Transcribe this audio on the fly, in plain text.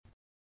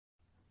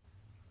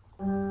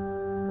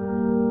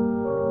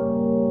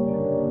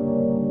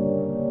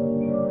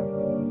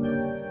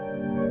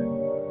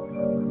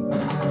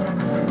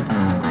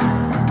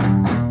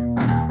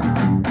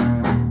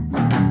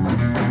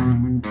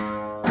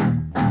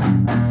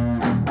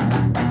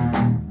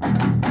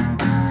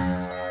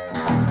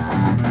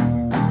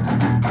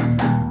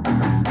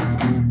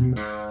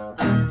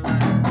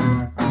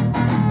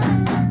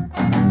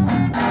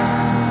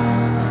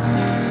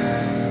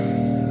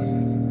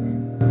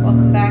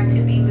back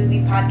to B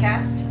Movie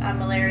Podcast. I'm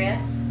Malaria,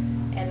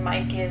 and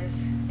Mike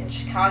is in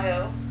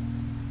Chicago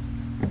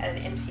at an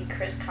MC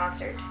Chris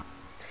concert.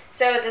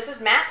 So this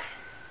is Matt.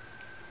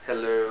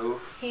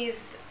 Hello.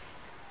 He's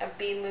a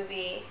B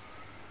movie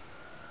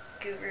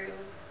guru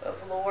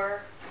of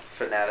lore.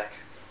 Fanatic,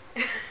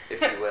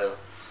 if you will.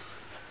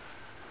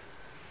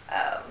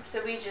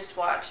 So we just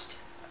watched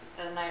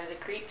The Night of the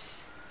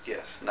Creeps.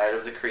 Yes, Night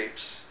of the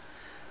Creeps,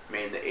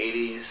 made in the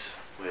 80s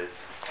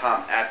with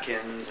Tom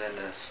Atkins and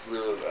a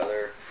slew of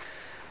other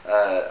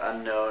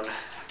unknown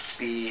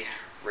B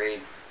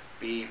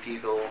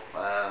people,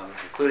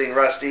 including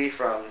Rusty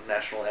from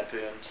National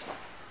Lampoon's.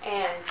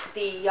 And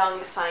the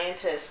young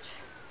scientist,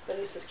 that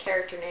is his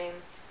character name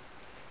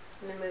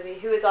in the movie,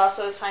 who is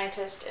also a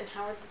scientist in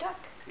Howard the Duck.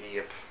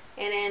 Yep.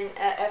 And in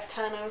a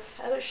F-ton of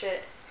other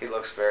shit. He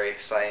looks very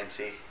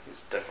science-y.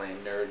 He's definitely a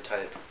nerd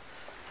type.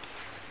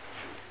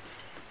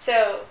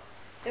 So,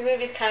 the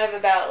movie's kind of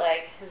about,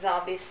 like,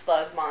 zombie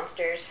slug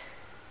monsters.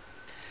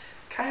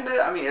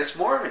 Kinda, I mean, it's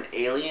more of an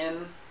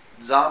alien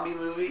zombie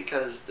movie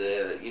because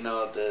the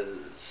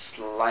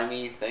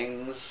slimy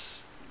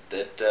things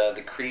that,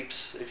 the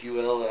creeps, if you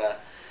will,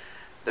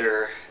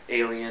 they're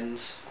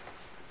aliens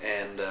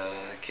and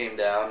came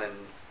down and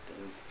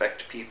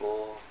infect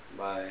people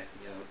by,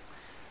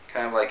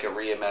 kind of like a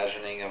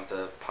reimagining of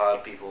the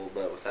pod people,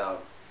 but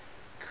without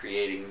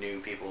creating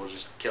new people,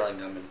 just killing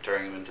them and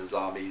turning them into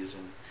zombies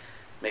and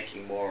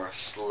making more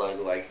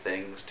slug-like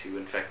things to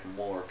infect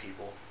more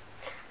people.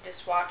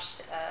 Just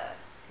watched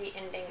the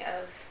ending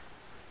of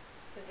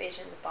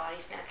Invasion of the Body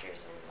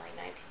Snatchers in, like,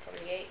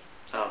 1978.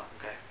 Oh,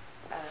 okay.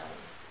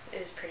 It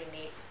was pretty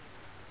neat.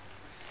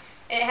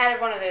 And it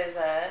had one of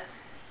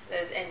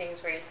those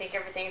endings where you think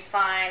everything's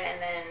fine, and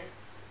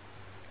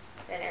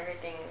then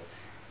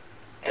everything's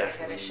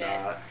Definitely shit.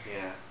 not,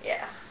 yeah.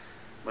 Yeah.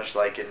 Much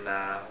like in,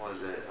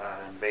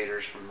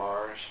 Invaders from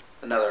Mars.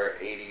 Another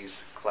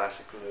 80s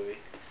classic movie.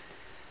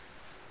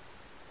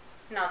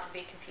 Not to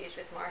be confused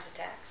with Mars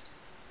Attacks.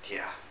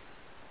 Yeah.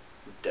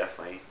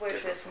 Definitely.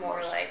 Which was from more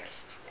Mars like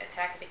Attacks.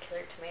 Attack of the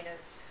Killer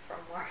Tomatoes from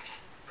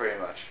Mars. Pretty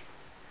much.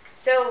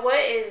 So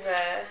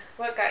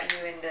what got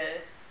you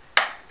into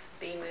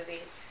B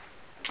movies?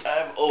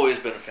 I've always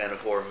been a fan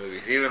of horror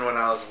movies, even when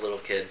I was a little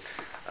kid.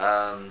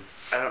 I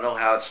don't know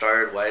how it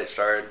started, why it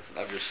started.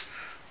 I've just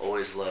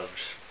always loved,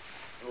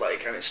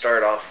 it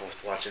started off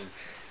with watching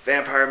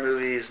vampire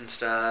movies and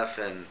stuff,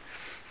 and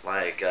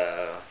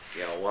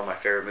one of my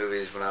favorite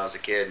movies when I was a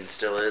kid, and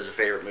still is a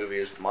favorite movie,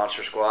 is The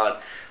Monster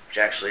Squad, which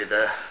actually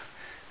the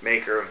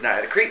maker of Night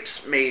of the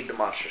Creeps made The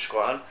Monster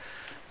Squad.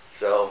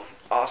 So,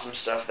 awesome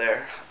stuff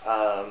there.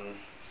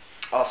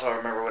 Also, I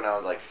remember when I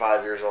was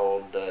 5 years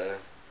old, the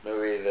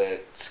movie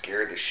that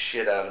scared the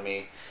shit out of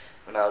me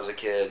when I was a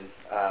kid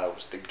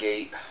was The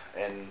Gate,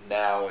 and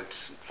now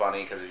it's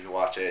funny because if you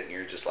watch it and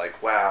you're just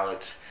like, wow,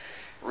 it's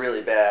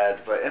really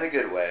bad, but in a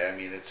good way. I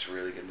mean, it's a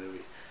really good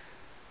movie.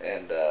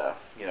 And,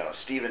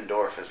 Stephen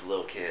Dorff as a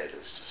little kid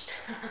is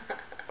just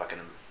fucking,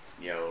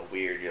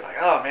 weird. You're like,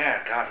 oh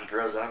man, God, he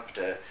grows up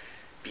to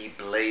be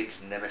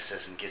Blade's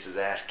nemesis and gets his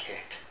ass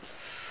kicked.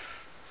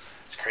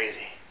 It's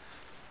crazy.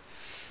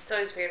 It's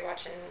always weird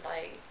watching,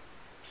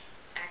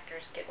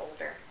 actors get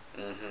older.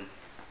 Mm-hmm.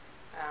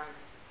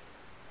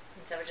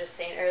 And so I was just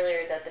saying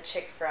earlier that the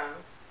chick from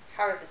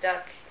Howard the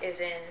Duck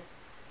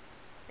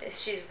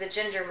she's the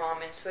ginger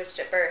mom in Switched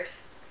at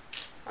Birth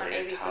on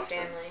Rhea ABC Thompson.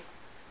 Family.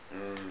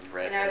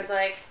 And I was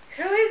like,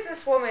 who is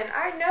this woman?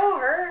 I know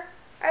her.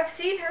 I've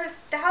seen her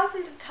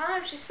thousands of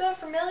times. She's so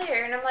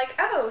familiar. And I'm like,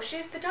 oh,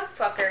 she's the duck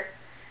fucker.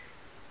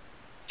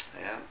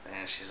 Yeah,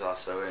 and she's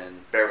also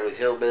in Beverly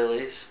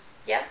Hillbillies.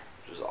 Yep.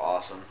 Which was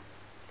awesome.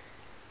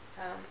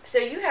 So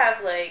you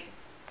have, a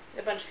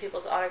bunch of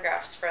people's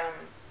autographs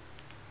from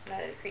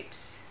Night of the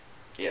Creeps.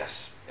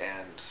 Yes,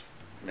 and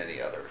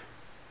many other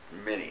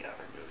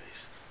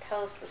movies.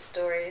 Tell us the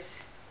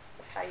stories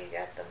of how you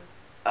got them.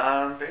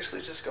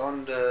 Basically just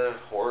going to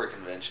horror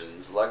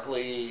conventions.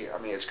 Luckily, I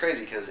mean, it's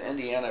crazy because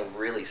Indiana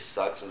really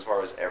sucks as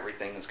far as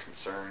everything is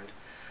concerned.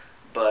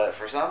 But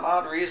for some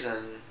odd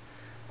reason,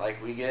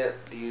 we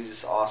get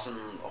these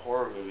awesome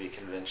horror movie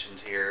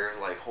conventions here,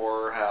 like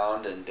Horror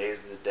Hound and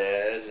Days of the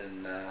Dead,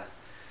 and,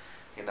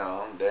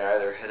 they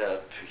either hit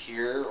up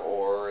here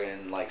or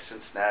in,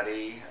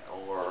 Cincinnati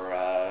or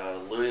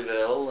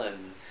Louisville,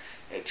 and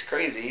it's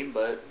crazy,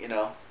 but,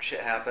 shit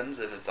happens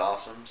and it's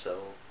awesome,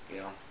 so,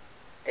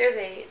 There's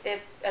a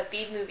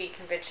B movie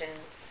convention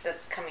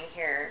that's coming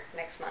here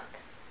next month.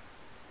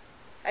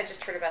 I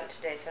just heard about it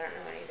today, so I don't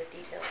know any of the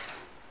details.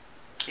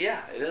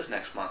 Yeah, it is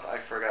next month. I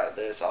forgot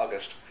that it's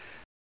August.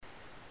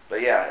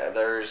 But yeah,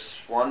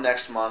 there's one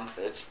next month.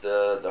 It's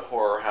the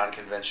Horror Hound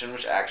convention,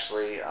 which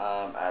actually,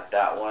 at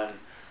that one,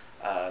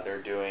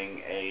 they're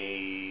doing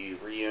a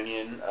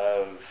reunion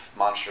of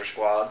Monster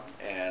Squad,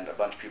 and a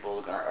bunch of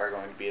people are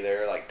going to be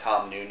there, like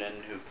Tom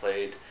Noonan, who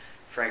played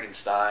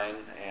Frankenstein,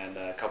 and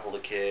a couple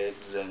of the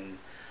kids, and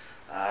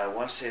I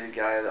want to say the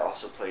guy that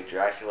also played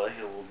Dracula,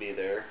 he will be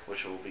there,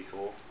 which will be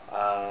cool.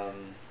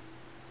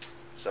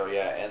 So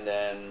yeah, and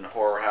then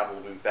Horror Hound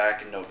will be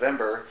back in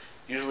November.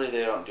 If Usually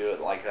they don't do it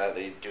like that.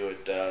 They do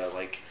it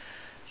like,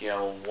 you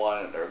know,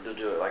 one, or they'll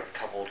do it like a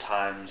couple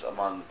times a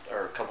month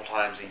or a couple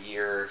times a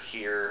year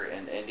here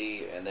in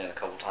Indy, and then a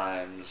couple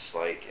times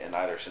like in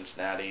either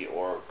Cincinnati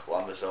or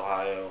Columbus,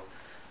 Ohio.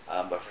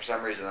 But for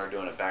some reason they're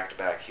doing it back to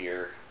back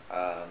here.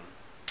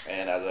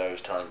 And as I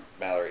was telling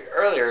Mallory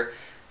earlier,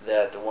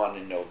 that the one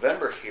in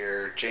November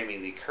here, Jamie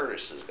Lee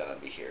Curtis is going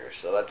to be here.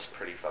 So that's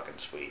pretty fucking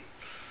sweet.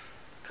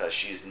 Because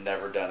she's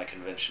never done a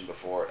convention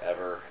before,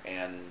 ever,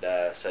 and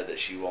said that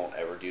she won't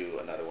ever do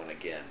another one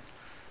again.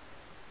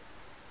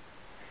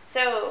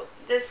 So,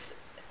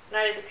 this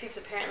Night of the Creeps,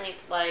 apparently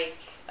it's like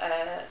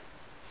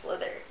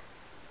Slither.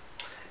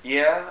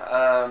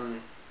 Yeah,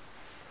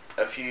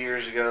 a few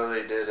years ago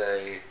they did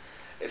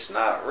it's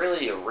not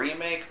really a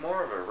remake,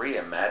 more of a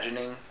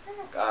reimagining,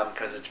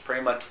 because it's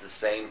pretty much the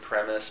same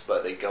premise,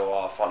 but they go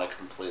off on a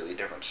completely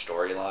different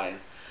storyline.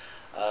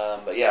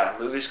 But yeah,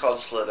 movie's called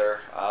Slither.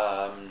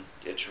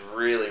 It's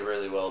really,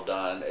 really well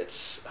done.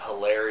 It's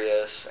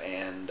hilarious,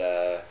 and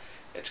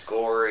it's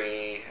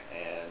gory,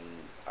 and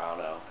I don't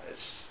know,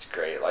 it's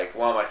great. Like,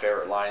 one of my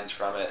favorite lines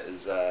from it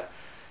is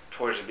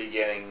towards the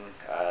beginning,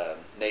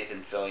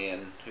 Nathan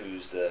Fillion,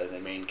 who's the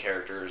main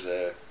character, is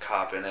a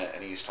cop in it,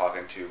 and he's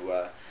talking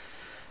to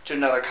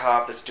another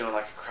cop that's doing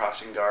like a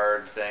crossing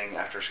guard thing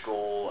after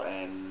school,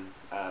 and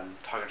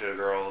talking to a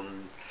girl,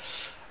 and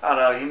I don't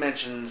know, he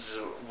mentions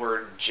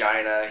word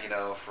gina, you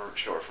know, for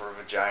short for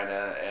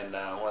vagina, and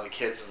one of the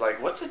kids is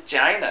like, "What's a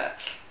gina?"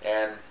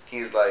 And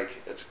he's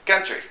like, "It's a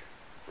country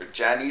where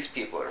Chinese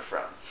people are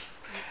from."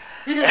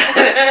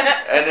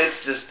 And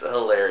it's just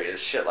hilarious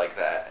shit like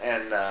that.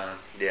 And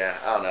yeah,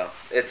 I don't know,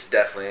 it's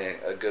definitely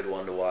a good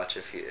one to watch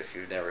if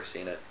you've never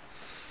seen it.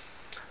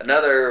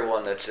 Another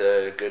one that's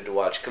good to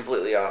watch,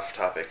 completely off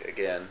topic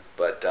again,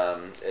 but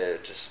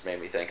it just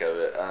made me think of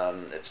it.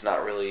 It's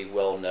not really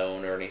well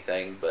known or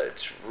anything, but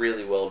it's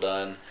really well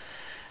done,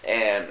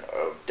 and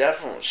a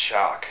definite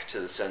shock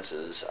to the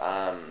senses.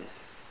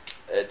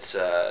 It's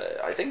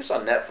I think it's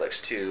on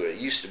Netflix too. It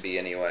used to be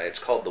anyway. It's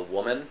called The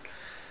Woman,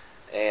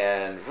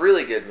 and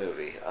really good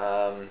movie.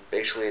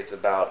 Basically, it's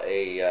about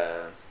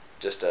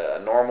just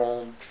a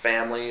normal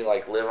family,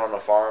 like live on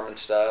a farm and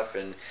stuff,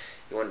 and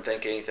you wouldn't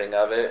think anything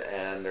of it,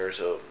 and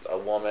there's a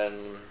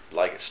woman,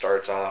 like, it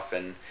starts off,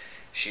 and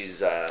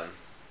she's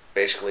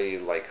basically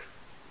like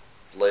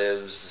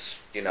lives,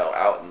 you know,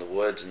 out in the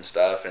woods and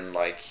stuff, and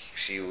like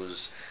she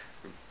was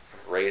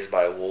raised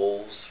by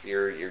wolves.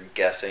 You're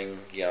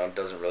guessing, you know, it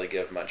doesn't really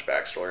give much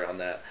backstory on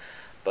that,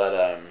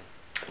 but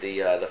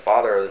the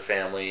father of the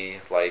family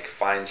like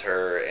finds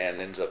her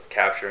and ends up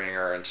capturing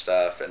her and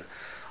stuff, and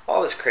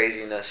all this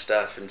craziness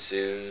stuff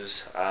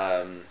ensues.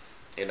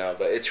 You know,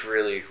 but it's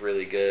really,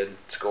 really good.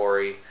 It's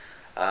gory.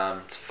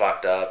 It's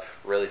fucked up.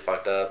 Really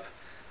fucked up.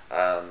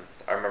 I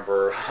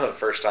remember the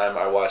first time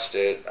I watched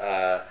it,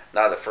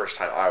 not the first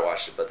time I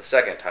watched it, but the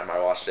second time I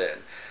watched it,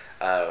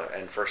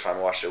 and first time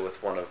I watched it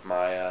with one of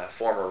my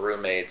former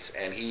roommates,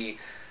 and he,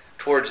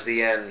 towards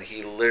the end,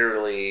 he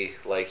literally,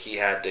 like, he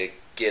had to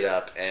get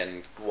up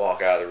and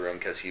walk out of the room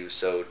because he was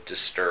so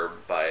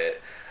disturbed by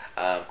it.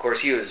 Of course,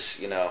 he was,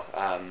 you know,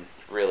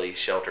 really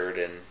sheltered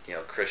and, you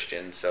know,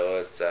 Christian, so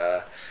it's,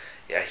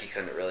 yeah, he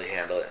couldn't really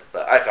handle it,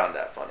 but I found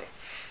that funny.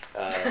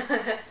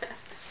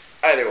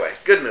 Either way,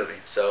 good movie,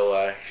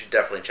 so you should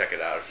definitely check it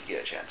out if you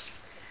get a chance.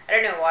 I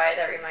don't know why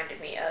that reminded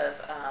me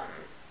of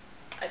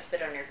I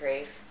Spit on Your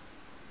Grave,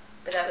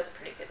 but that was a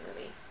pretty good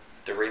movie.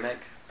 The remake?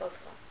 Both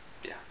of them.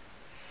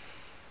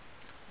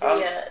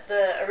 Yeah.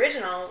 The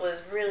original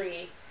was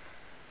really,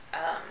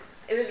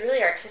 it was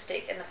really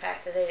artistic in the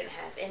fact that they didn't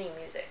have any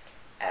music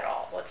at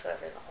all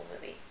whatsoever in the whole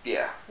movie.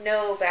 Yeah.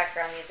 No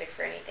background music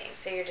for anything,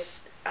 so you're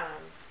just,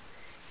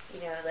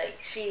 you know, like,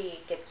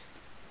 she gets,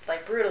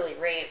 like, brutally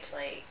raped,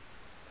 like,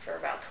 for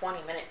about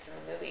 20 minutes in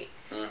the movie.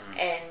 Mm-hmm.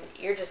 And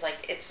you're just,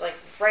 like, it's, like,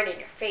 right in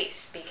your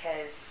face,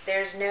 because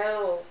there's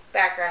no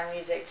background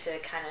music to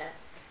kind of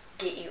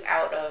get you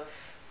out of,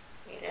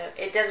 you know,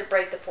 it doesn't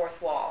break the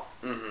fourth wall.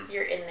 Mm-hmm.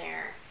 You're in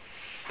there,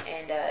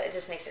 and it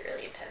just makes it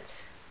really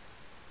intense.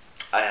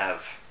 I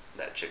have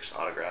that chick's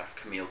autograph,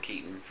 Camille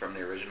Keaton, from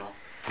the original.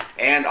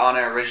 And on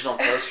an original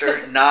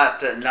poster,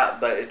 not,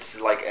 but it's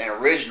like an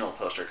original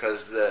poster,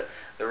 because the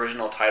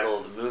original title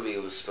of the movie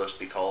was supposed to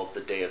be called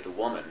The Day of the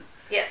Woman.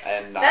 Yes,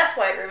 and that's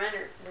why it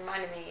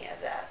reminded me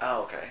of that.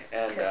 Oh, okay.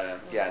 And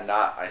yeah,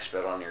 not I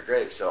Spit on Your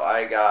Grave. So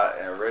I got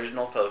an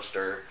original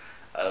poster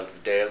of The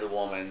Day of the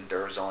Woman.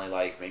 There was only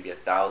like maybe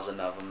 1,000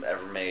 of them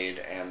ever made,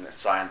 and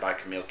signed by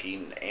Camille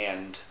Keaton.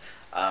 And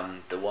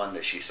the one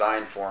that she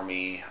signed for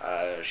me,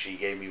 she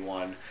gave me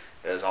one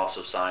that was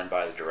also signed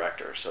by the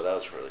director. So that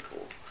was really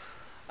cool.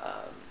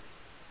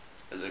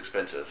 It was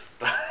expensive,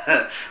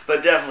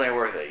 but definitely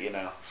worth it. You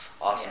know,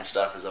 awesome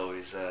stuff is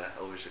always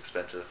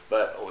expensive,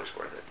 but always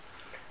worth it.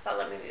 I thought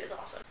that movie was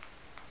awesome.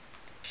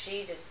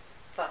 She just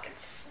fucking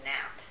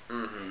snapped.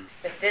 Mm-hmm.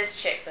 But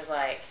this chick was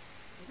like,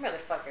 "You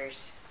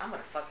motherfuckers, I'm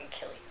gonna fucking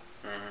kill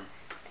you." Mm-hmm.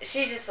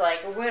 She just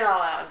like went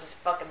all out and just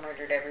fucking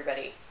murdered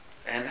everybody.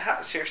 And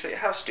seriously,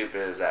 how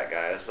stupid is that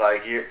guy? It's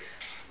like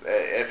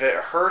If it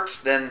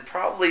hurts, then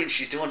probably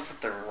she's doing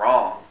something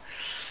wrong.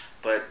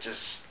 But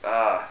just,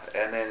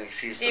 and then he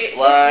sees the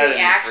blood and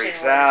he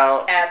freaks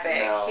out. Epic.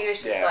 You know, he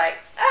was just like,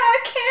 I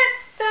can't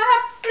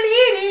stop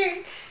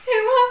bleeding.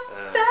 It won't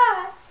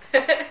stop.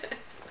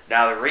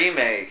 Now the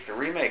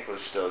remake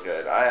was still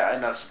good. I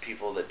know some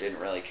people that didn't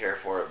really care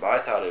for it, but I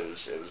thought it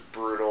was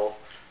brutal.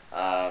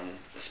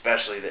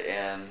 Especially the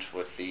end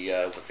with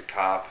the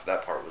cop.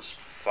 That part was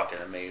fucking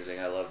amazing.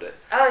 I loved it.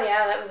 Oh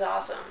yeah, that was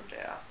awesome.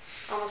 Yeah.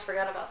 Almost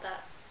forgot about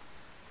that.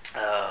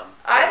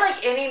 I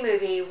like any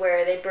movie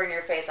where they burn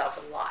your face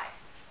off and lie.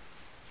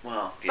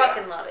 Well, yeah.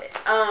 Fucking love it.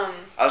 I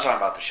was talking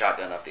about the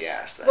shotgun up the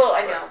ass thing. Well,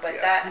 I know, but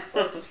that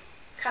was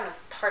kind of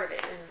part of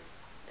it,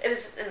 and it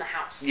was in the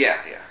house.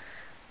 Yeah.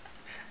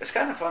 It's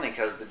kind of funny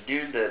because the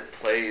dude that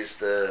plays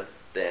the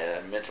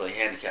mentally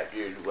handicapped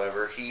dude,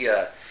 whoever, he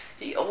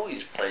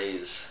always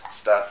plays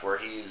stuff where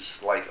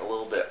he's like a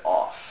little bit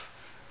off.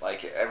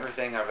 Like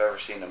everything I've ever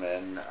seen him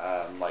in,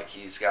 like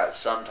he's got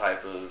some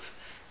type of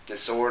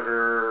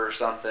disorder or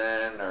something,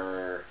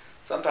 or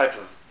some type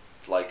of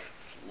like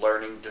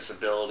learning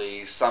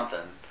disability,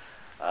 something.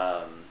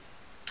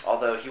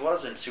 Although he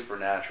was in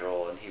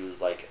Supernatural and he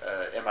was like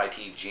a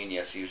MIT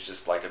genius, he was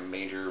just like a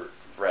major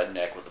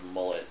redneck with a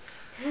mullet.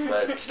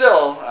 But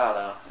still, I don't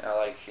know. You know,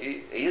 like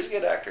he's a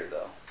good actor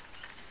though.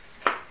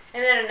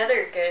 And then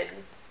another good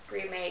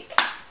remake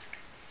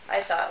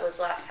I thought was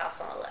Last House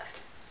on the Left.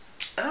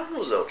 That one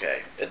was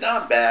okay. It's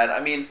not bad.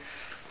 I mean,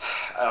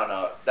 I don't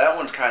know. That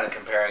one's kind of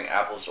comparing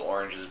apples to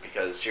oranges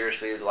because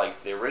seriously,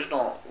 like the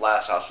original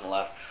Last House on the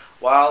Left,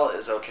 while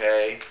is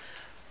okay,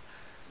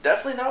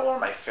 definitely not one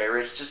of my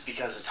favorites just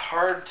because it's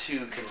hard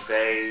to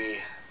convey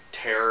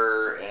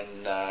terror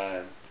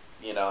and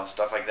you know,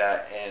 stuff like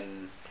that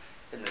in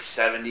the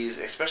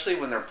 70s, especially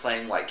when they're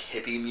playing like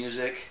hippie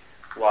music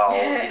while,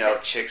 you know,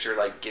 chicks are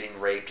like getting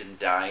raped and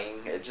dying.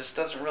 It just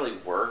doesn't really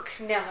work.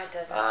 No, it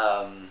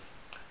doesn't.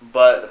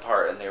 But the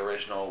part in the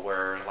original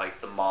where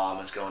like the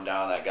mom is going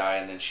down on that guy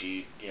and then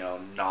she, you know,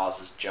 gnaws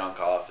his junk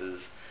off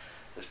is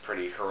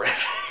pretty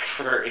horrific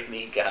for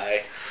any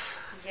guy.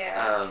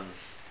 Yeah.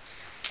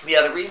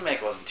 Yeah, the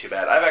remake wasn't too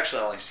bad. I've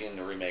actually only seen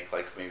the remake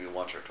like maybe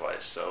once or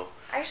twice, so.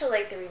 I actually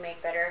like the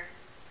remake better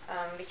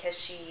because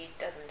she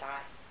doesn't die.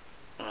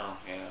 Oh,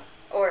 yeah.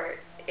 Or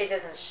it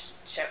doesn't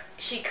show.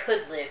 She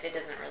could live. It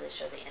doesn't really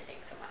show the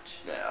ending so much.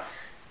 Yeah.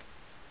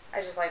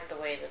 I just like the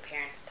way the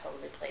parents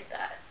totally played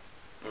that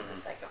in the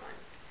second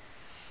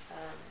one.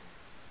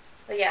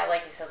 But yeah,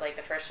 like you said, like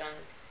the first one,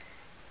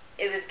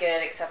 it was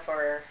good except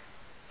for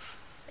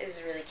it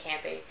was really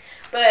campy.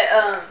 But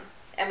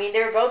I mean,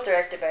 they were both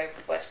directed by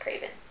Wes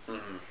Craven.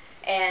 Mm-hmm.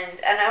 And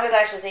I was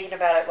actually thinking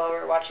about it while we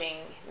were watching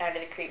Night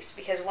of the Creeps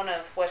because one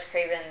of Wes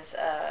Craven's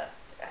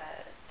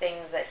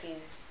things that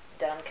he's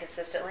done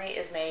consistently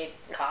is made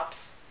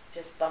cops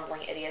just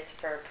bumbling idiots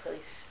for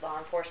police law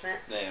enforcement.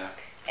 Yeah.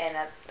 And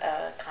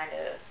that kind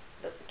of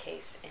was the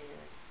case in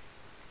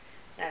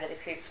Night of the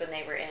Creeps when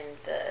they were in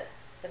the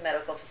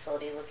medical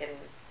facility looking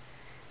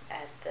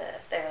at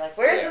they were like,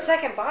 where's the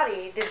second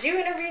body? Did you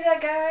interview that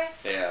guy?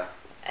 Yeah.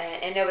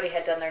 And nobody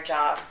had done their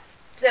job.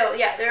 So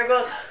yeah, they were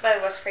both by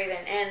Wes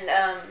Craven, and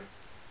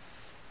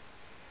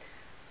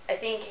I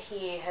think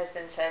he has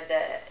been said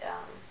that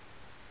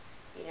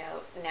you know,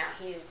 now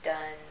he's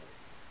done.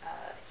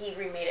 He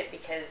remade it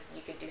because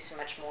you could do so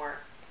much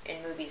more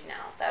in movies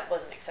now. That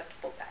wasn't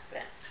acceptable back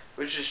then.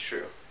 Which is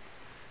true.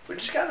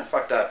 Which is kind of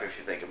fucked up if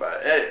you think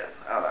about it.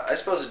 I don't know. I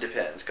suppose it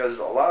depends because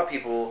a lot of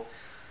people,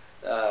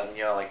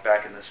 you know, like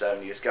back in the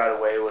 70s, got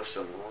away with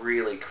some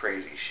really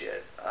crazy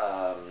shit.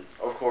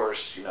 Of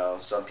course, you know,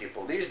 some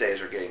people these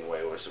days are getting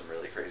away with some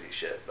really crazy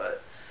shit.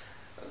 But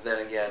then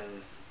again,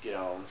 you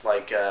know,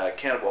 like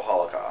Cannibal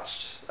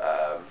Holocaust,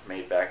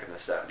 made back in the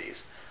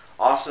 70s.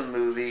 Awesome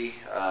movie,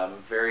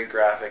 very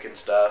graphic and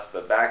stuff,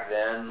 but back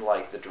then,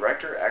 like, the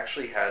director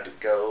actually had to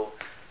go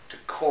to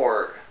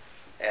court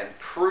and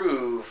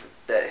prove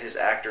that his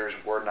actors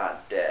were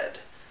not dead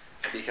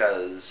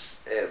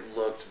because it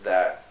looked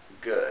that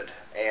good.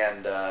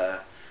 And,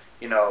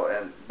 you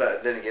know,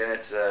 but then again,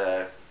 it's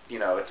you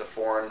know, it's a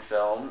foreign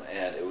film,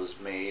 and it was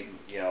made,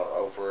 you know,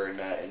 over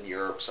in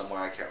Europe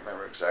somewhere, I can't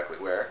remember exactly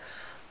where,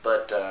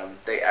 but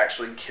they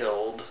actually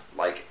killed,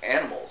 like,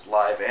 animals,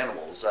 live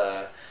animals.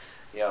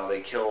 You know,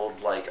 they killed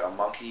like a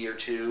monkey or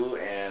two,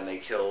 and they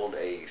killed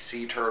a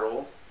sea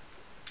turtle,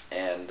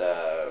 and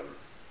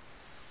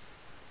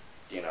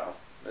you know,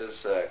 it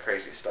was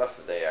crazy stuff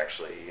that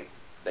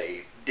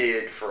they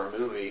did for a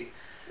movie.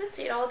 Let's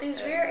eat all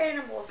these rare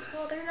animals.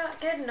 Well, they're not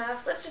good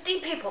enough. Let's just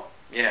eat people.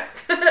 Yeah.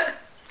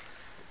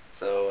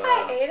 So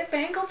I ate a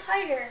Bengal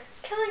tiger,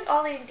 killing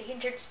all the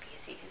endangered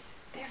species.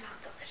 They're not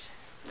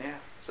delicious. Yeah.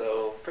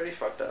 So pretty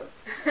fucked up.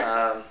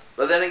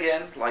 But then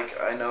again, like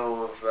I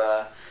know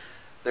of.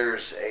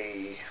 There's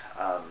a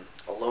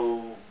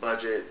low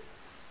budget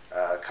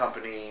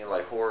company,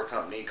 like horror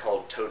company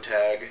called Toe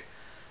Tag,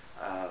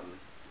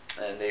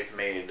 and they've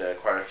made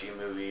quite a few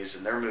movies,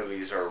 and their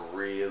movies are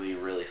really,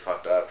 really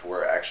fucked up.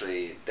 Where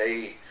actually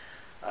they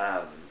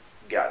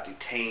got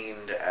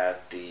detained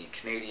at the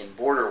Canadian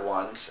border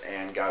once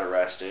and got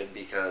arrested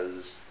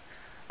because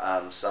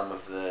some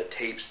of the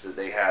tapes that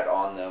they had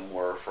on them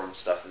were from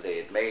stuff that they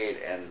had made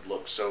and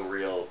looked so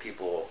real.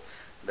 People,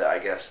 that I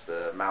guess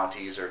the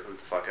Mounties or who the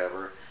fuck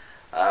ever,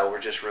 were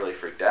just really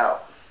freaked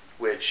out.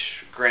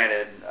 Which,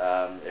 granted,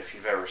 if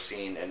you've ever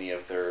seen any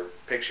of their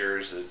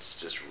pictures, it's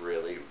just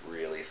really,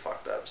 really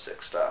fucked up,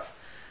 sick stuff.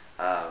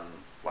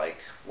 Like,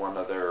 one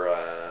of their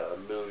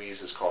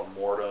movies is called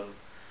Mortem.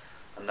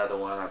 Another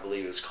one, I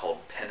believe, is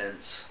called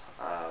Penance.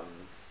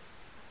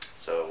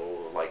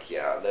 So, like,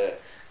 yeah,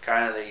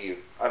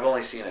 I've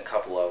only seen a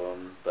couple of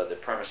them, but the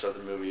premise of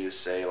the movie is,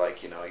 say,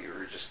 like, you know,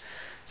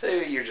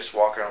 say you're just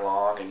walking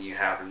along and you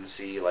happen to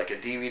see like a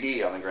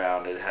DVD on the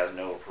ground. It has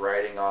no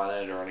writing on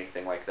it or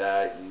anything like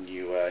that, and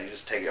you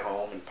just take it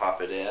home and pop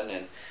it in,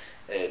 and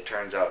it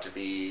turns out to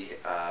be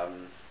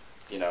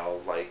you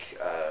know, like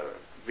a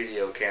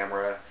video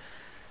camera,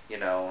 you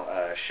know,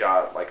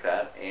 shot like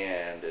that,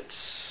 and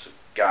it's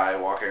guy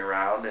walking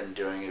around and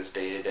doing his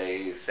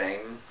day-to-day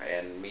thing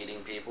and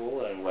meeting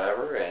people and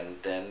whatever, and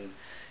then,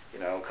 you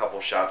know, a couple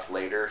shots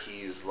later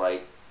he's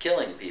like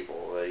killing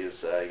people.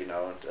 He's you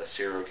know, a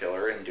serial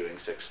killer and doing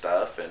sick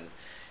stuff, and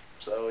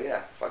so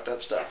yeah, fucked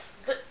up stuff.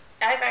 But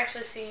I've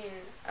actually seen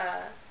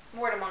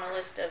Mortem on a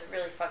list of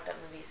really fucked up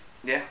movies.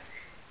 Yeah.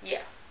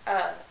 Yeah.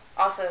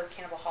 Also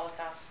Cannibal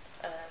Holocaust,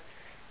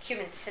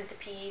 Human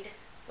Centipede,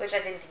 which I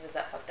didn't think was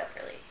that fucked up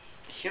really.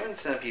 Human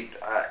Centipede,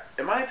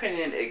 in my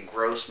opinion, it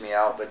grossed me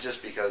out, but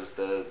just because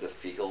the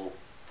fecal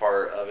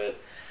part of it,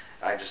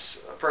 I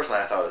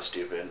thought it was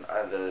stupid.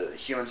 The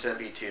Human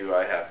Centipede 2,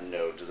 I have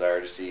no desire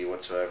to see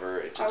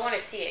whatsoever. I want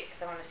to see it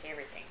because I want to see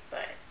everything,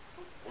 but...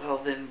 Well,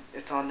 then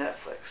it's on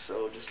Netflix,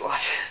 so just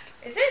watch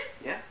it. Is it?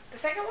 Yeah. The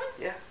second one?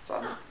 Yeah, it's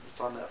on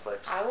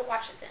Netflix. I will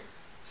watch it then.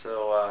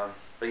 So,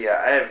 but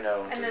yeah, I have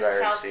no desire to see it. And then the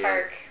South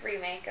Park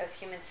remake of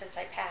Human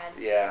Centipede.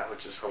 Yeah,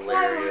 which is hilarious.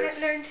 I want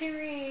to learn to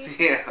read.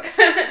 Yeah.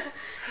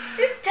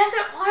 Just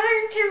doesn't want to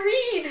learn to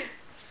read.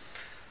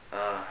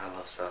 I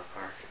love South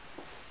Park.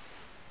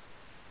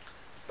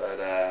 But,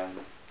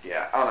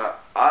 yeah, I don't know.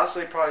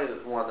 Honestly, probably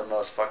one of the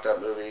most fucked up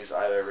movies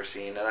I've ever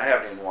seen, and I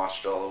haven't even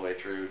watched it all the way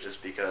through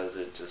just because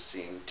it just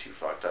seemed too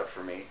fucked up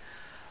for me,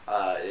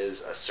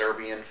 is a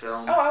Serbian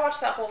film. Oh, I watched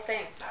that whole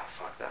thing. Oh,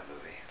 fuck that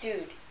movie.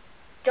 Dude,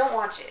 don't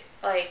watch it.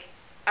 Like,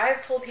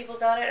 I've told people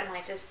about it, I'm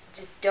like,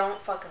 just don't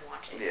fucking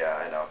watch it.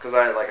 Yeah, I know. Because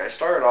I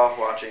started off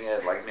watching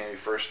it, like, maybe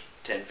first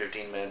 10,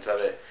 15 minutes of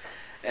it,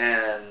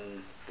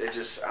 and it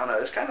just, I don't know,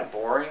 it's kind of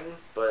boring,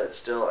 but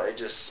still,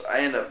 I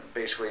end up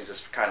basically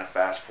just kind of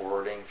fast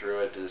forwarding through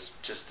it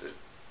just to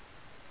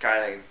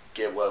kind of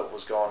get what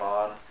was going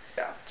on.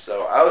 Yeah,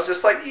 so I was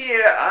just like,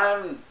 yeah,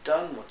 I'm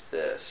done with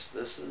this.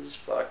 This is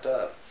fucked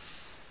up.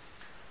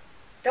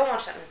 Don't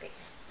watch that movie.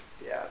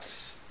 Yeah,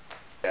 it's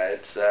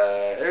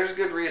there's a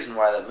good reason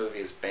why that movie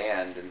is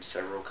banned in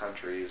several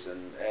countries,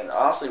 and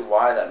honestly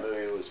why that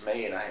movie was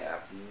made, I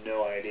have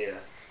no idea.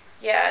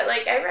 Yeah,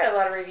 like, I read a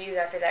lot of reviews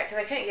after that because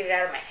I couldn't get it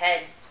out of my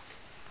head.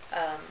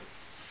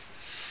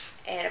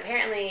 And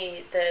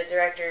apparently the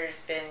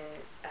director's been,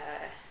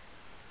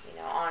 you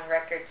know, on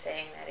record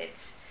saying that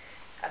it's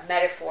a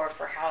metaphor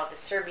for how the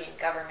Serbian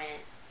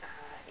government,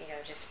 you know,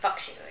 just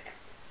fucks you.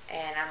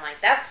 And I'm like,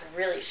 that's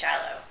really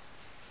shallow.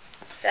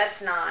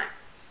 That's not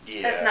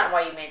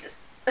why you made this.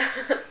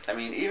 I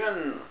mean,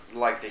 even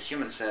like the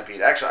Human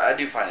Centipede, actually I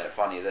do find it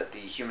funny that the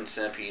Human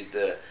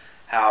Centipede,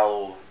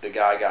 how the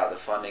guy got the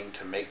funding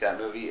to make that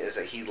movie is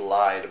that he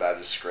lied about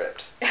his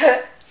script.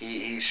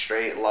 He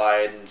straight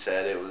lied and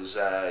said it was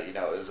you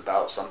know, it was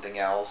about something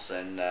else,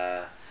 and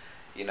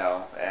you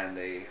know, and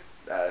they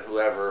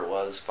whoever it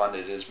was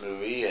funded his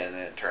movie, and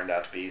it turned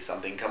out to be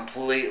something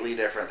completely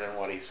different than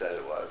what he said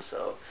it was.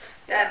 So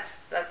yeah.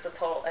 That's a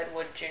total Ed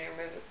Wood Jr.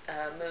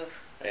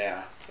 move.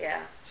 Yeah.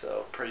 Yeah.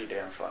 So pretty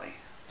damn funny.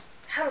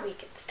 How do we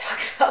get to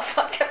talking about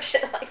fucked up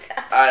shit like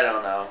that? I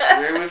don't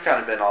know. We've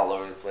kind of been all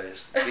over the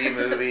place.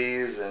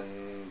 B-movies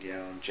and, you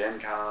know, Gen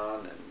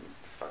Con and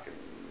fucking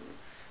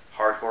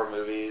hardcore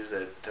movies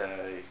that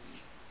you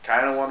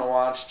kind of want to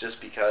watch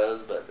just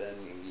because, but then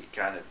you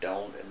kind of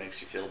don't. It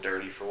makes you feel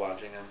dirty for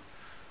watching them.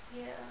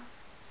 Yeah.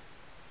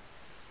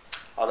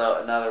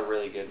 Although, another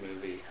really good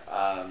movie.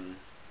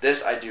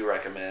 This I do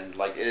recommend.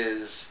 Like, it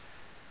is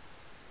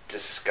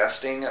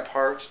disgusting at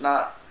parts.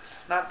 Not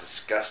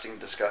disgusting,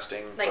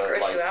 like, but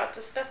gross like, you out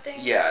disgusting?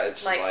 Yeah,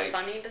 it's like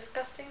funny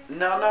disgusting?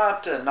 No,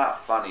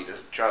 not funny.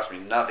 Trust me,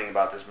 nothing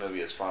about this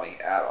movie is funny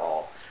at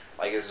all.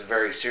 Like, it's a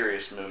very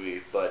serious movie,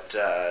 but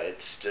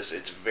it's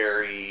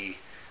very,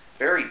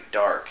 very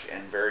dark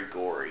and very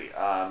gory.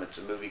 It's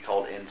a movie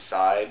called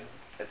Inside.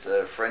 It's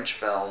a French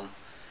film,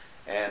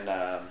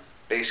 and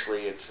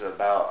basically it's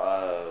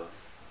about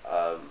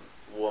a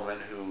woman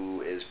who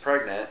is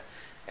pregnant,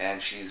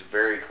 and she's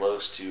very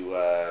close to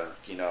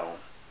you know,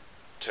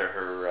 to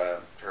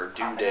her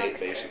due date,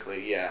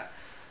 basically, yeah.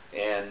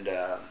 And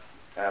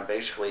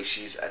basically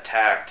she's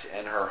attacked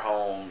in her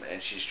home,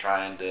 and she's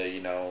trying to,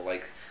 you know,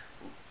 like,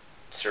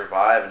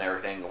 survive and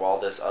everything, while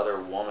this other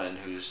woman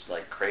who's,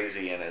 like,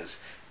 crazy and is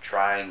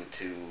trying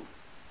to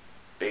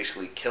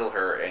basically kill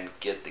her and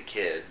get the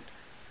kid.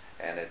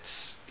 And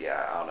it's,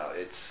 yeah, I don't know,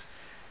 it's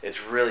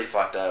really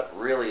fucked up,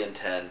 really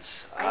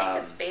intense. I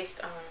think it's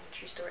based on a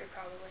true story,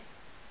 probably.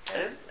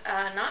 Because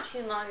not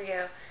too long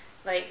ago,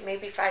 like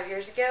maybe 5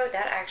 years ago,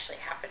 that actually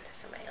happened to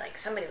somebody. Like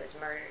somebody was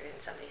murdered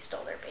and somebody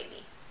stole their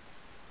baby.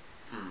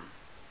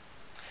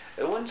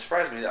 It wouldn't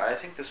surprise me. I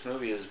think this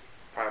movie is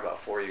probably about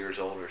 4 years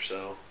old or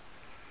so.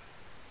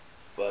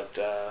 But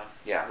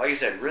yeah, like you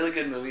said, really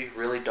good movie,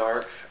 really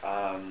dark.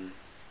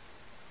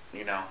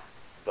 You know,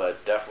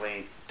 but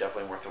definitely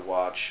worth a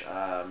watch.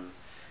 I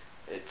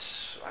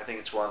think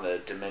it's one of the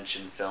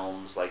Dimension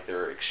films, like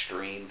their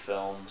extreme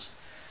films.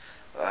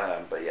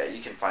 But yeah,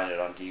 you can find it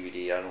on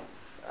DVD.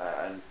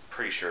 I'm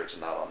pretty sure it's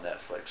not on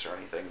Netflix or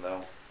anything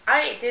though.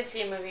 I did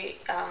see a movie.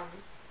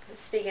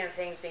 Speaking of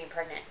things being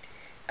pregnant,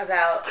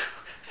 about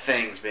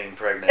things being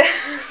pregnant.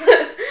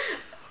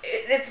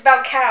 It's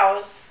about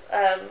cows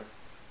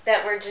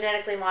that were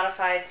genetically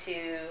modified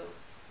to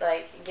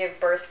like give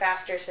birth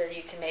faster, so that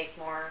you can make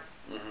more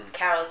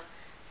cows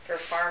for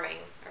farming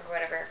or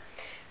whatever.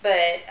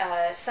 But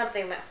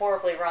something went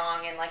horribly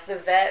wrong, and like the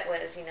vet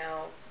was,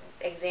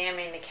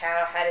 examining the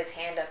cow, had his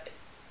hand up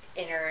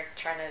in her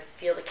trying to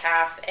feel the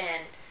calf,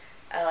 and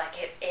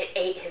like it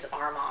ate his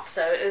arm off.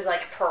 So it was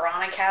like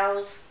piranha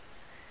cows,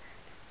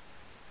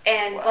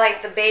 and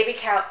like the baby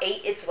cow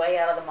ate its way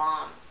out of the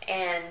mom,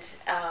 and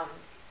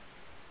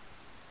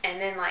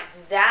then like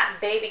that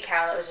baby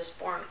cow that was just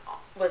born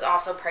was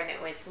also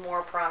pregnant with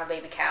more piranha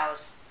baby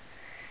cows,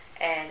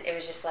 and it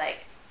was just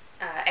like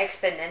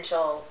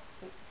exponential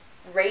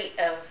rate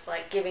of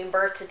like giving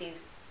birth to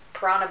these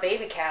piranha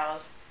baby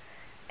cows,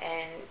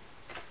 and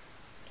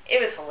it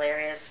was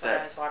hilarious when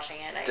I was watching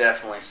it.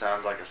 Definitely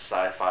sounds like a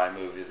sci-fi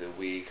movie of the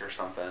week or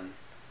something.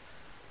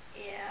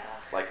 Yeah.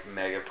 Like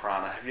Mega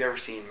Piranha. Have you ever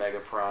seen Mega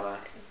Piranha?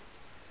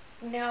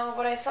 No,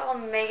 but I saw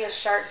Mega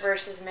Shark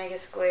versus Mega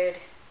Squid.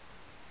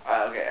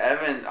 Okay,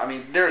 Evan. I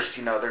mean, there's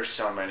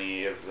so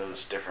many of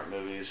those different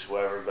movies,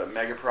 whatever. But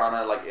Mega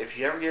Piranha, like, if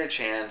you ever get a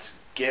chance,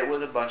 get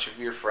with a bunch of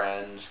your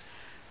friends,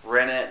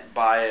 rent it,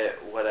 buy it,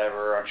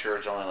 whatever. I'm sure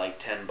it's only like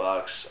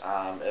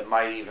 $10. It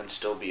might even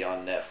still be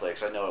on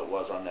Netflix. I know it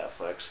was on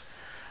Netflix.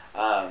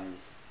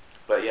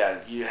 But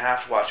yeah, you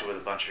have to watch it with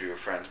a bunch of your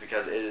friends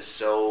because it is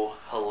so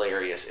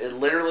hilarious. It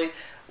literally,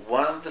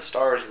 one of the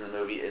stars in the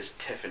movie is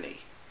Tiffany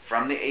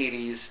from the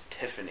 '80s.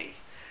 Tiffany.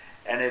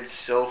 And it's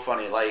so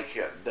funny. Like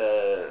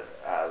the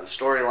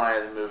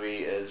storyline of the movie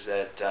is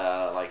that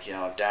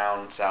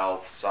down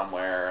south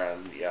somewhere,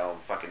 and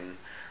fucking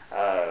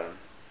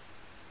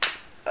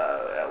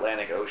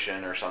Atlantic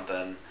Ocean or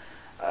something.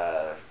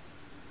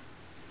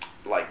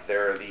 Like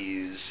there are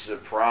these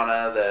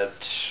piranha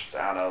that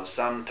I don't know,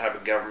 some type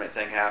of government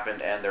thing happened,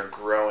 and they're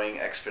growing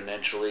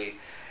exponentially,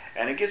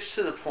 and it gets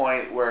to the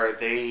point where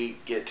they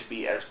get to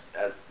be as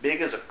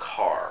big as a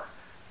car,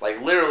 like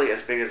literally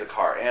as big as a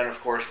car, and of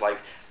course like.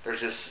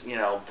 There's this,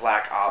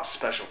 Black Ops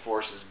Special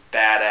Forces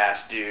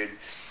badass dude,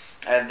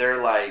 and they're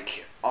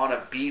like on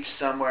a beach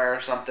somewhere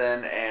or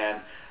something, and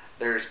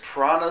there's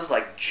piranhas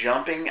like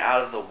jumping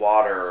out of the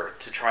water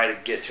to try to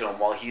get to him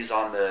while he's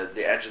on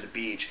the edge of the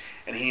beach,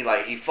 and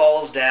he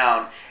falls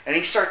down and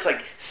he starts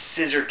like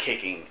scissor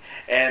kicking,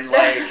 and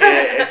like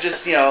it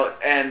just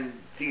and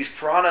these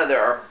piranha that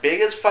are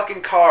big as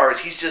fucking cars,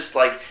 he's just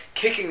like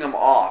kicking them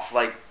off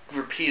like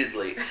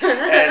repeatedly,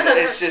 and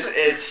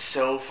it's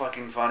so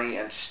fucking funny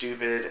and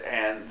stupid,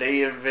 and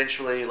they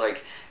eventually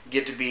like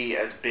get to be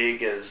as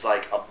big as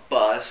like a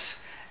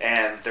bus,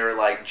 and they're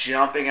like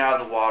jumping out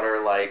of the water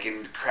like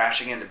and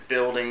crashing into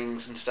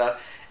buildings and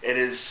stuff. It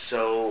is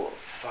so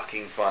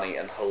fucking funny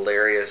and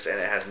hilarious, and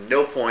it has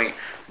no point,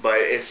 but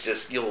it's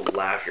just, you'll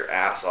laugh your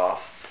ass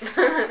off.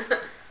 Man,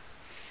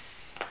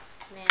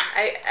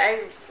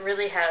 I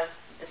really have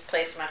this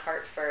place in my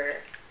heart for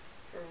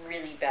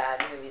really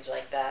bad movies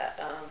like that,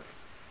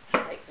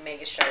 like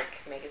Mega Shark,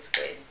 Mega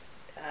Squid,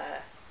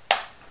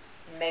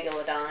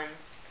 Megalodon,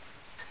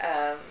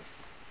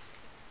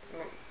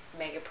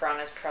 Mega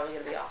Piranha is probably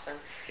gonna be awesome.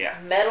 Yeah.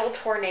 Metal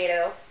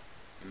Tornado.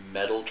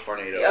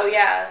 Oh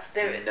yeah,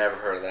 never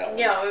heard of that one.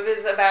 No, it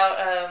was about.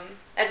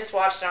 I just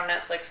watched it on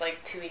Netflix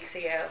like 2 weeks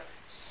ago.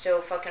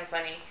 So fucking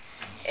funny.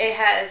 It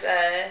has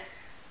I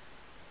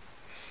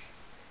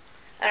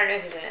don't know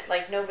who's in it.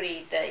 Like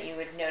nobody that you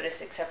would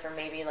notice except for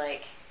maybe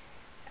like.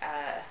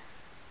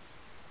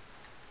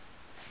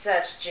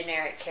 Such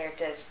generic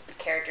characters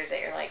that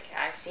you're like,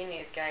 I've seen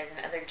these guys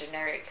in other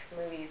generic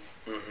movies.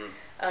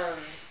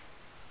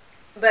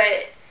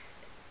 But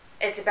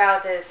it's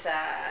about this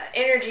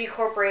energy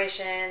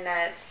corporation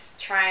that's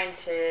trying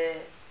to,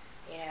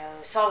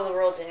 solve the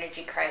world's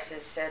energy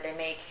crisis. So they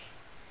make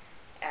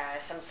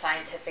some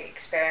scientific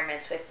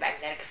experiments with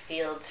magnetic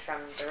fields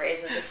from the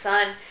rays of the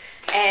sun.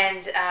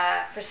 And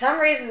for some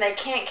reason, they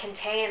can't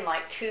contain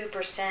like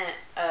 2%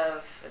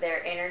 of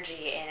their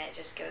energy, and it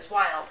just goes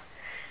wild.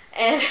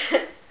 And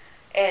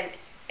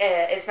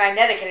it's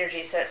magnetic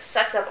energy, so it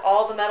sucks up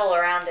all the metal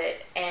around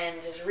it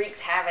and just wreaks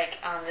havoc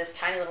on this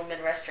tiny little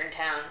Midwestern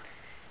town.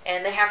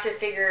 and they have to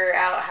figure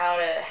out how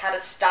to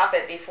stop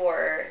it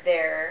before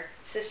their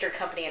sister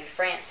company in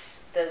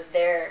France does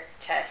their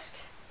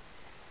test.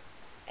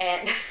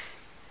 And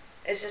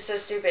it's just so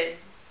stupid.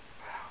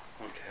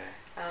 Wow. Okay.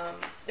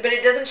 But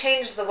it doesn't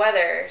change the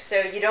weather, so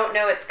you don't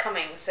know it's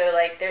coming. So,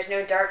 like, there's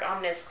no dark,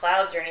 ominous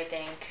clouds or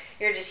anything.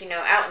 You're just,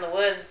 out in the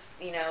woods,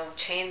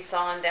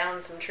 chainsawing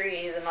down some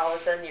trees, and all of a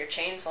sudden your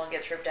chainsaw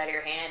gets ripped out of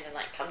your hand and,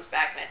 like, comes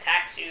back and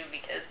attacks you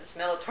because the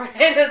smell of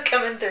tornadoes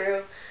coming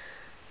through.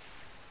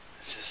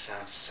 It just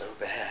sounds so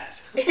bad.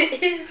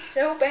 It is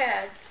so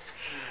bad.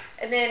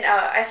 And then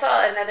I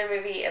saw another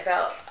movie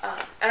about,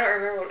 I don't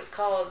remember what it was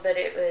called, but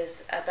it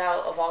was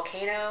about a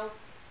volcano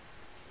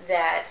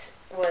that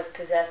was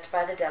possessed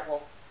by the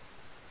devil.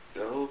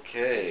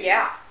 Okay.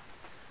 Yeah.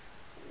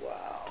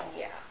 Wow.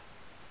 Yeah.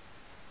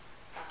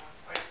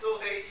 I still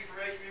hate you for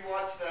making me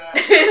watch that.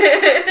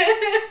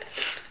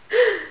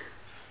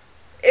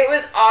 It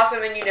was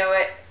awesome, and you know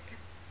it.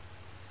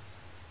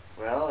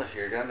 Well, if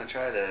you're gonna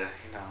try to,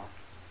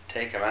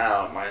 take him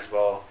out, might as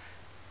well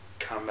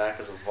come back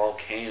as a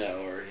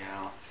volcano, or,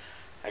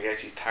 I guess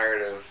he's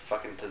tired of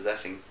fucking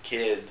possessing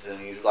kids, and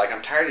he's like,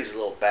 I'm tired of these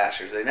little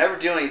bastards. They never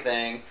do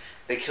anything.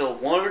 They kill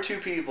one or two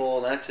people,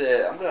 and that's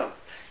it. I'm gonna,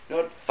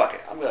 fuck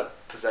it. I'm gonna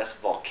possess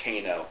a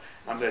volcano.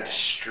 I'm gonna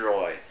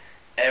destroy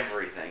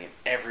everything and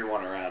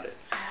everyone around it.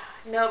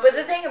 No, but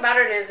the thing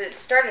about it is it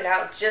started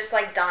out just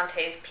like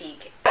Dante's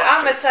Peak.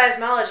 I'm a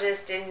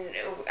seismologist, and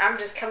I'm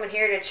just coming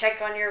here to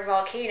check on your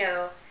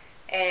volcano,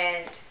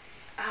 and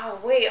oh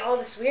wait, all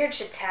this weird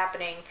shit's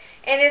happening.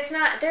 And there's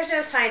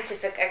no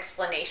scientific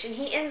explanation.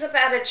 He ends up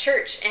at a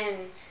church,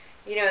 and,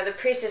 the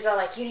priest is all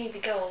like, you need to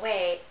go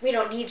away. We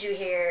don't need you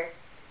here.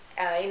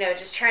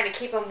 Just trying to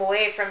keep him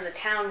away from the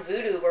town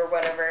voodoo or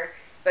whatever.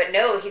 But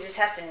no, he just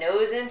has to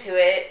nose into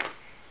it.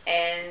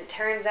 And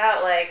turns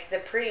out, like, the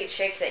pretty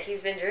chick that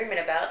he's been dreaming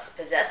about is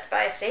possessed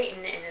by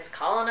Satan and is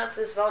calling up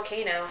this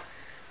volcano.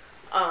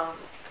 Of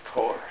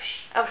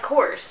course. Of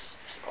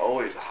course. There's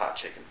always a hot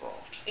chick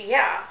involved.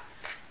 Yeah.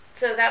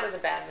 So that was a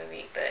bad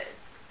movie, but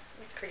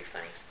pretty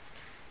funny.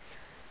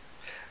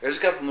 There's a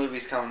couple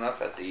movies coming up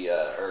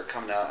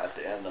coming out at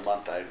the end of the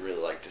month I'd really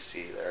like to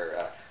see.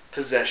 They're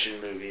possession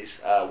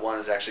movies. One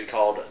is actually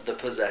called The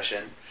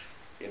Possession.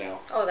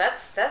 Oh,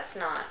 that's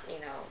not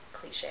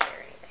cliche or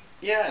anything.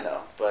 Yeah, I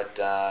know. But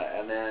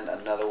and then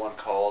another one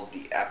called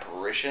The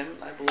Apparition,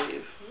 I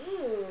believe.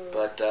 Ooh.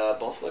 But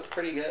both look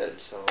pretty good.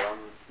 So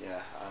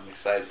I'm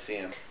excited to see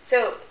them.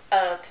 So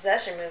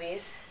possession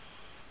movies.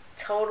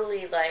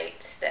 Totally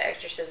liked The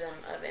Exorcism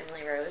of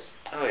Emily Rose.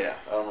 Oh yeah,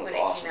 when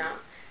awesome. It came out.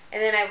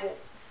 And then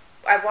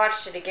I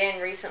watched it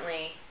again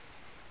recently,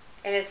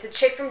 and it's the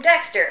chick from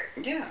Dexter.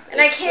 Yeah. And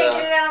I can't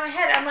get it out of my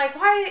head. I'm like,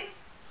 why?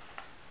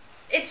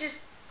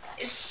 It's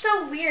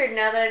so weird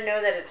now that I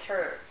know that it's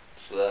her.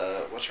 It's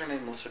what's her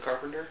name? Melissa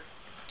Carpenter.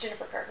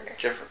 Jennifer Carpenter.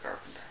 Jennifer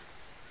Carpenter.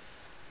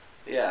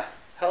 Yeah,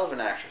 hell of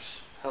an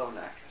actress.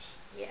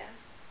 Yeah,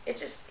 it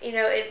just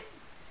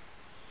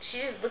she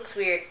just looks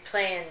weird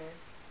playing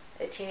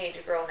a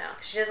teenage girl now.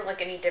 She doesn't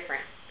look any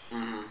different.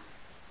 Mm-hmm.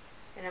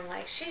 And I'm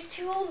like, she's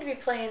too old to be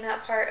playing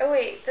that part. Oh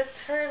wait,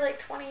 that's her like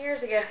 20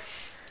 years ago.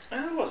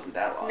 It wasn't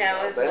that long ago.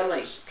 No, it was more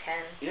like 10.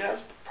 Yeah, it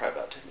was probably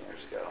about 10 years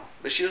ago.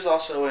 But she was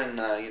also in,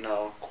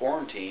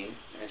 Quarantine,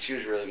 and she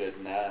was really good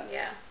in that.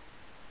 Yeah.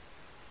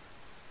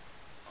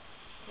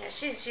 Yeah,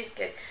 she's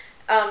good.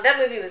 That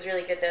movie was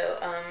really good though.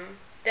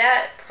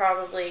 That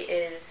probably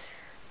is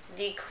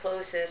the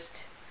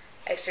closest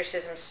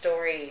exorcism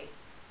story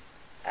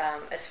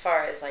as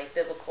far as like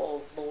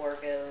biblical lore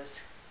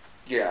goes.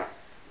 Yeah.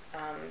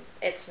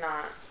 It's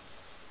not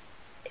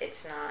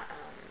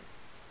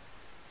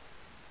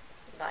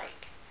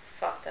like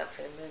fucked up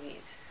for the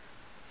movies.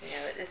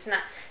 It's not.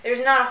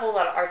 There's not a whole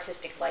lot of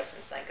artistic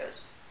license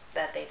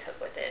that they took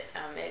with it.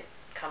 It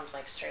comes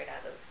like straight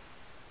out of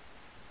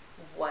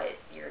what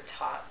you're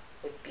taught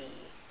would be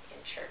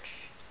in church.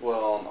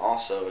 Well, and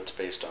also it's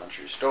based on a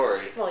true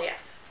story. Well, yeah.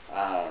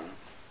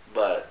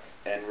 But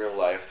in real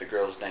life, the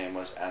girl's name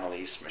was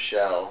Anneliese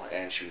Michel,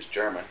 and she was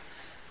German.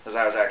 Because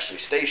I was actually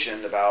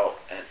stationed about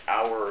an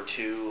hour or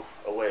two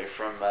away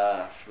from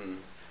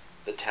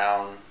the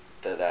town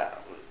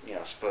that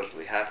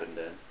supposedly happened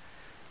in,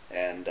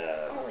 and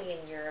only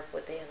in Europe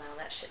would they allow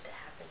that shit to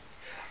happen.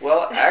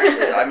 Well,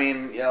 actually, I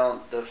mean,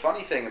 the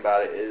funny thing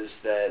about it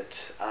is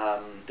that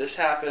this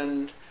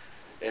happened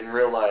in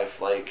real life,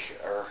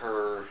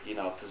 her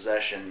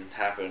possession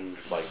happened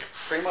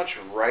pretty much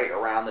right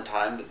around the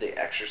time that The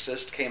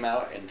Exorcist came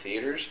out in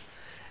theaters,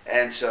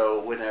 and so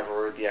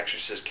whenever The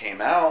Exorcist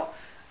came out.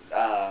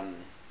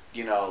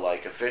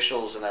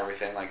 Officials and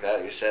everything like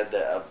that, you said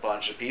that a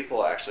bunch of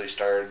people actually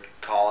started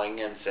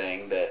calling and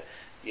saying that,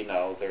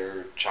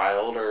 their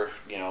child or,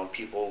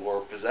 people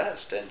were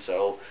possessed. And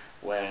so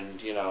when,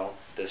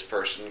 this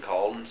person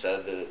called and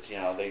said that,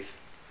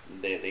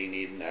 they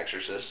need an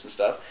exorcist and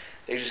stuff,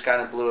 they just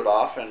kind of blew it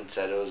off and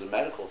said it was a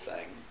medical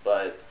thing.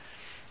 But,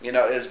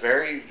 it's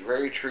very,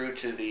 very true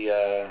to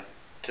the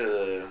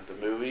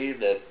movie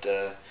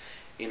that,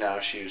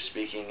 she was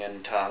speaking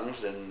in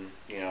tongues and,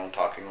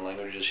 talking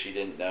languages she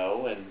didn't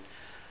know, and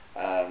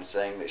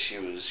saying that she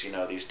was,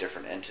 these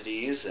different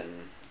entities,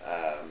 and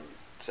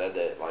said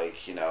that, like,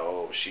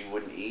 she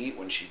wouldn't eat.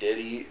 When she did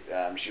eat,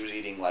 she was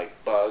eating,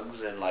 like,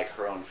 bugs and, like,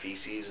 her own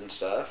feces and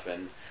stuff,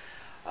 and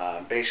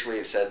basically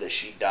it said that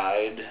she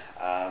died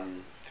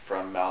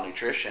from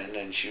malnutrition,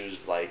 and she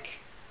was, like,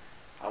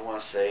 I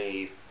want to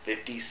say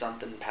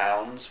 50-something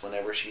pounds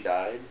whenever she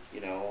died,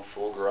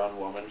 full-grown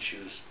woman. She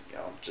was,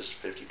 just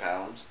 50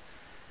 pounds.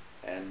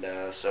 And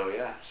so,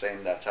 yeah,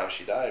 saying that's how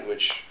she died,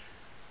 which,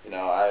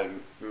 I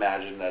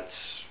imagine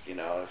that's,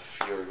 if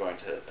you were going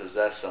to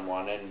possess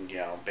someone and,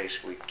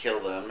 basically kill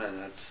them,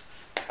 and that's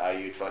how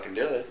you'd fucking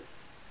do it.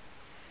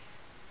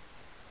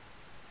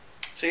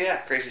 So, yeah,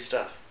 crazy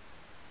stuff.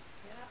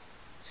 Yeah.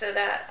 So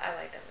that, I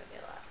like that movie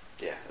a lot.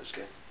 Yeah, it was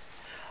good.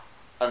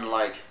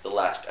 Unlike The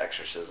Last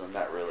Exorcism,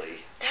 that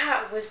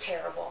was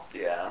terrible.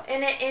 Yeah.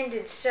 And it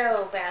ended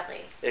so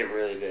badly. It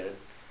really did.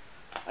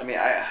 I mean,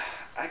 I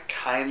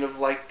kind of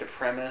like the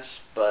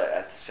premise, but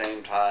at the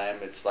same time,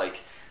 it's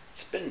like,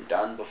 it's been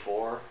done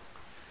before.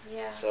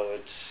 Yeah. So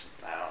it's,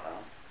 I don't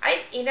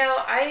know.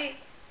 I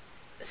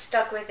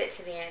stuck with it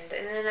to the end.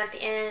 And then at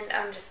the end,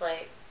 I'm just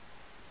like,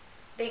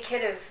 they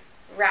could have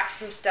wrapped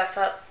some stuff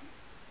up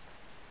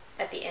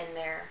at the end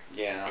there.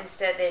 Yeah.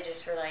 Instead, they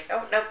just were like,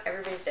 oh, nope,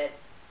 everybody's dead.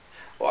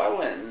 Well, I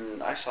went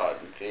and I saw it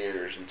in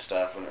theaters and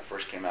stuff when it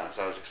first came out because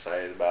I was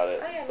excited about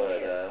it. Oh, yeah, but, me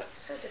too.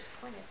 So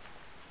disappointed.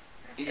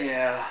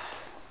 Yeah.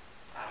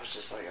 I was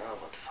just like, oh,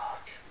 what the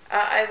fuck?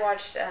 I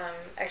watched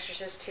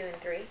Exorcist 2 and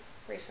 3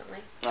 recently.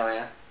 Oh,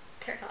 yeah?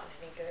 They're not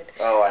any good.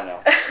 Oh, I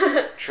know.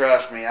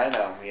 Trust me, I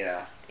know,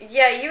 yeah.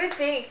 Yeah, you would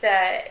think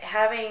that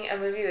having a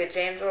movie with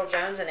James Earl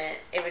Jones in it,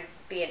 it would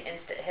be an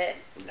instant hit.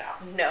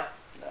 No.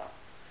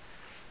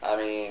 I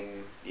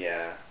mean,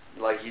 yeah.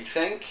 Like, you'd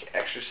think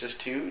Exorcist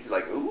 2,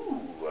 like,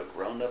 ooh, a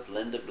grown-up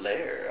Linda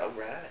Blair,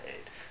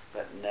 alright.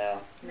 But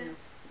no.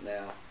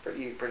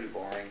 Pretty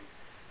boring.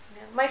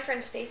 No. My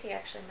friend Stacy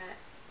actually met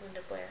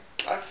Linda Blair.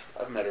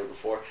 I've met her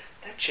before.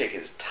 That chick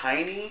is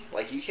tiny.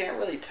 Like, you can't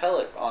really tell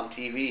it on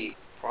TV.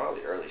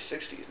 Probably early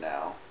 60s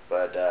now.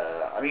 But,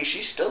 I mean,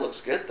 she still looks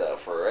good, though,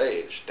 for her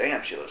age.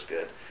 Damn, she looks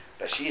good.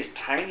 But she is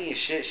tiny as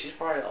shit. She's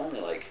probably only,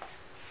 like,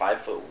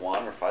 5'1"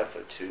 or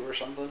 5'2" or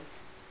something.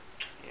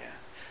 Yeah.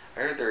 I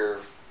heard they're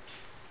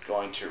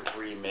going to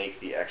remake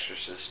The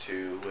Exorcist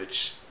 2,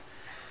 which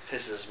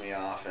pisses me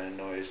off and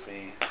annoys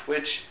me.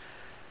 Which,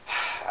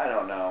 I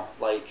don't know.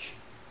 Like,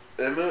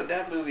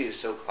 that movie is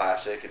so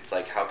classic. It's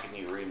like, how can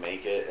you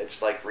remake it?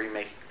 It's like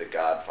remaking The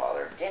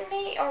Godfather. Didn't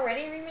they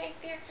already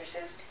remake The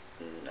Exorcist?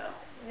 No.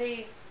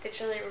 They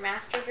truly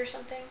remastered or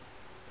something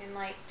in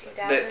like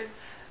 2000.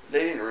 They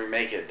didn't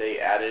remake it. They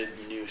added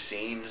new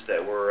scenes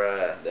that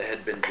were that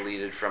had been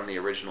deleted from the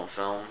original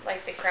film.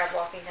 Like the crab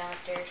walking down the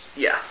stairs.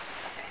 Yeah.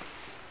 Okay.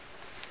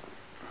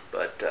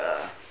 But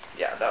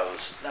yeah, that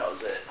was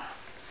it.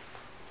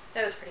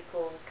 That was pretty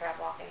cool, the crab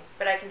walking.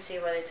 But I can see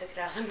why they took it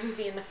out of the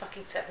movie in the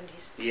fucking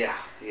 70s. Yeah.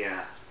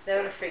 That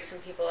would have freaked some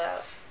people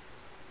out.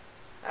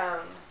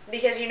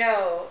 Because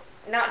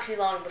not too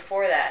long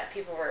before that,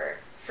 people were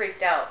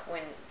freaked out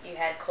when you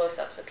had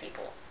close-ups of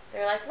people.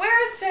 They're like,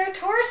 where's their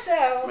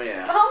torso?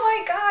 Yeah. Oh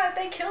my god,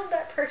 they killed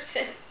that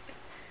person.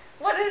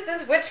 What is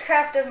this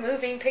witchcraft of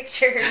moving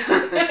pictures?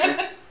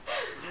 They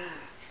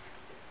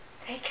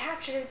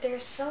captured their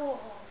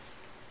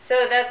souls.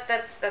 So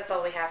that's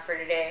all we have for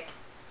today.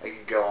 I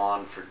could go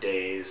on for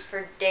days.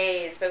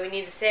 But we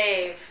need to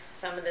save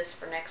some of this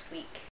for next week.